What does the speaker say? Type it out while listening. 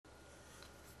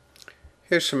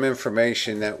Here's some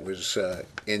information that was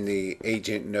in the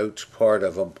agent notes part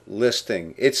of a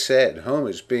listing. It said home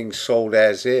is being sold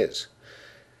as is.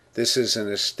 This is an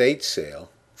estate sale.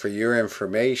 For your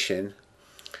information,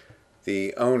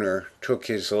 the owner took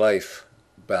his life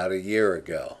about a year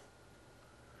ago.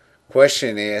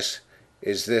 Question asked,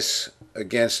 is this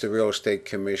against the Real Estate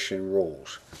Commission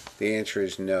rules? The answer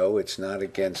is no, it's not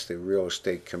against the Real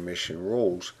Estate Commission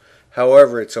rules.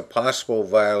 However, it's a possible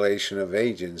violation of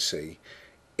agency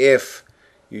if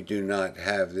you do not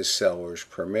have the seller's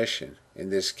permission. In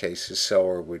this case, the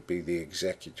seller would be the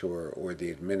executor or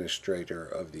the administrator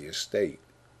of the estate.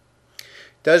 It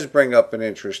does bring up an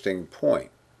interesting point.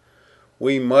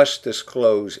 We must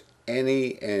disclose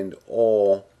any and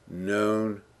all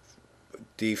known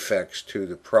defects to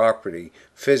the property,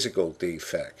 physical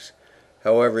defects.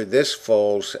 However, this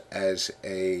falls as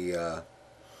a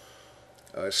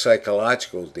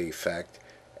psychological defect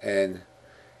and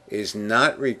is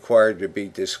not required to be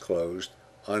disclosed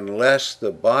unless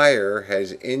the buyer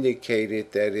has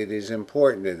indicated that it is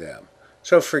important to them.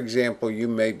 So for example, you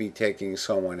may be taking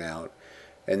someone out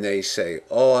and they say,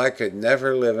 oh, I could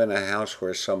never live in a house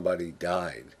where somebody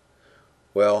died.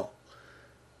 Well,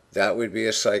 that would be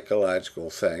a psychological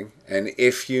thing. And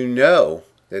if you know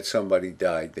that somebody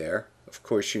died there, of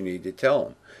course you need to tell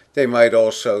them. They might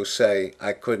also say,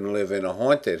 I couldn't live in a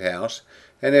haunted house.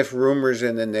 And if rumors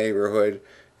in the neighborhood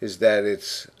is that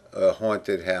it's a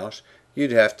haunted house,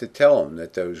 you'd have to tell them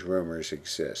that those rumors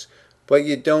exist. But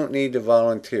you don't need to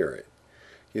volunteer it.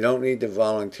 You don't need to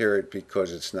volunteer it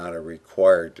because it's not a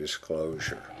required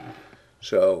disclosure.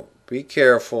 So be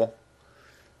careful.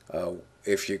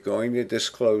 If you're going to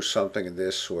disclose something of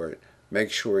this sort,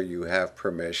 make sure you have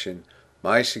permission.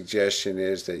 My suggestion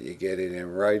is that you get it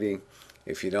in writing.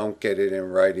 If you don't get it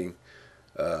in writing,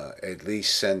 at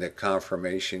least send a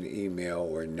confirmation email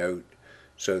or note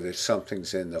so that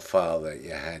something's in the file that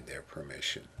you had their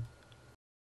permission.